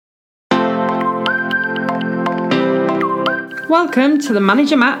Welcome to the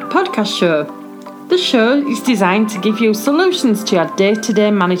Manager Matt podcast show. The show is designed to give you solutions to your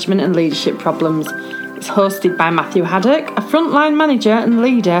day-to-day management and leadership problems. It's hosted by Matthew Haddock, a frontline manager and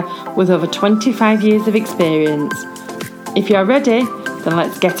leader with over 25 years of experience. If you're ready, then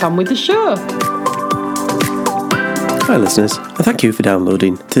let's get on with the show. Hi listeners, and thank you for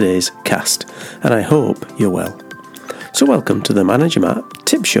downloading today's cast, and I hope you're well. So welcome to the Manager Matt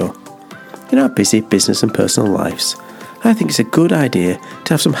Tip Show. In our busy business and personal lives, I think it's a good idea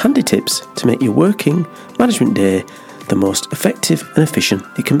to have some handy tips to make your working management day the most effective and efficient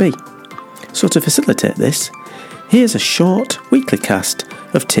it can be. So to facilitate this, here's a short weekly cast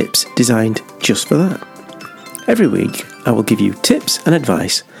of tips designed just for that. Every week, I will give you tips and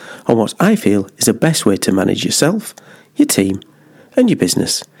advice on what I feel is the best way to manage yourself, your team, and your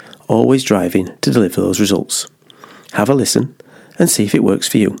business, always driving to deliver those results. Have a listen and see if it works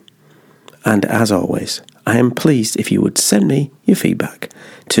for you. And as always, I am pleased if you would send me your feedback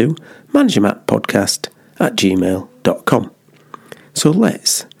to managermattpodcast@gmail.com. So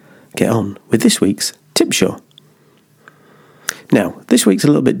let's get on with this week's tip show. Now, this week's a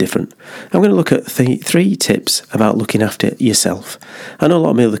little bit different. I'm going to look at three tips about looking after yourself. I know a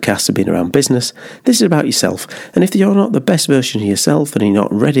lot of my other casts have been around business. This is about yourself. And if you're not the best version of yourself and you're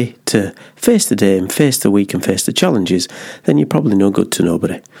not ready to face the day and face the week and face the challenges, then you're probably no good to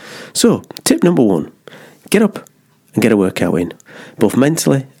nobody. So, tip number one, get up and get a workout in, both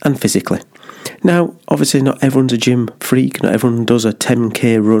mentally and physically. Now, obviously not everyone's a gym freak, not everyone does a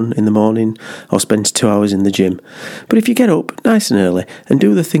 10k run in the morning or spends 2 hours in the gym. But if you get up nice and early and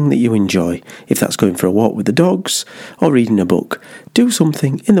do the thing that you enjoy, if that's going for a walk with the dogs or reading a book, do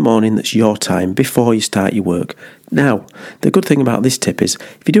something in the morning that's your time before you start your work. Now, the good thing about this tip is,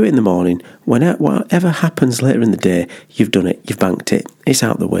 if you do it in the morning, whatever happens later in the day, you've done it, you've banked it, it's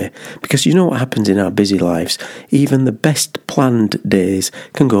out the way. Because you know what happens in our busy lives, even the best planned days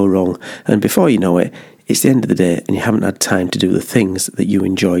can go wrong, and before you know it, it's the end of the day and you haven't had time to do the things that you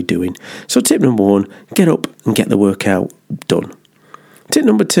enjoy doing. So tip number one, get up and get the workout done. Tip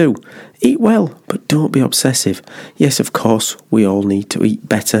number two, eat well, but don't be obsessive. Yes, of course, we all need to eat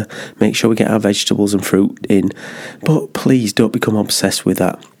better, make sure we get our vegetables and fruit in, but please don't become obsessed with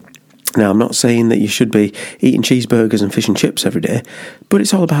that. Now, I'm not saying that you should be eating cheeseburgers and fish and chips every day, but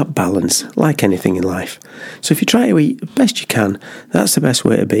it's all about balance, like anything in life. So if you try to eat the best you can, that's the best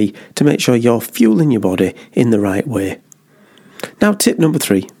way to be, to make sure you're fueling your body in the right way. Now, tip number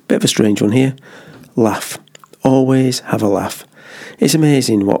three, bit of a strange one here, laugh. Always have a laugh. It's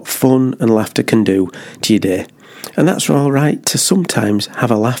amazing what fun and laughter can do to your day. And that's all right to sometimes have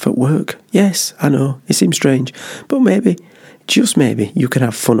a laugh at work. Yes, I know, it seems strange, but maybe, just maybe, you can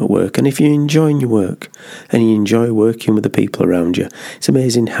have fun at work. And if you're enjoying your work and you enjoy working with the people around you, it's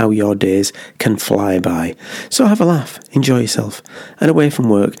amazing how your days can fly by. So have a laugh, enjoy yourself. And away from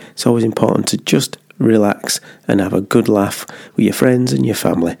work, it's always important to just relax and have a good laugh with your friends and your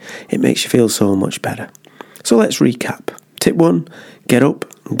family. It makes you feel so much better. So let's recap. Tip one, get up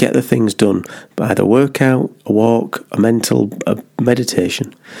and get the things done by either workout, a walk, a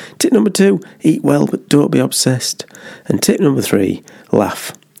meditation. Tip number two, eat well but don't be obsessed. And tip number three,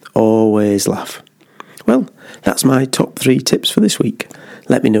 laugh. Always laugh. Well, that's my top 3 tips for this week.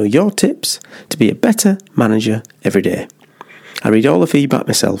 Let me know your tips to be a better manager every day. I read all the feedback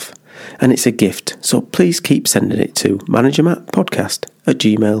myself and it's a gift, so please keep sending it to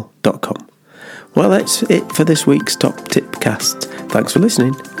managermattpodcast@gmail.com. Well, that's it for this week's Top Tip Cast. Thanks for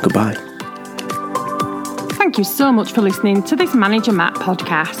listening. Goodbye. Thank you so much for listening to this Manager Matt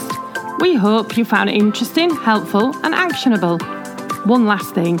podcast. We hope you found it interesting, helpful and actionable. One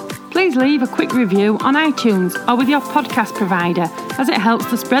last thing, please leave a quick review on iTunes or with your podcast provider, as it helps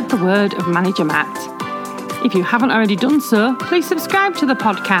to spread the word of Manager Matt. If you haven't already done so, please subscribe to the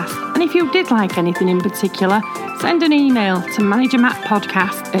podcast, and if you did like anything in particular, send an email to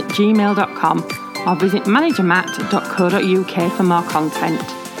managermattpodcast@gmail.com or visit managermatt.co.uk for more content.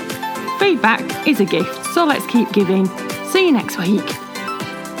 Feedback is a gift, so let's keep giving. See you next week.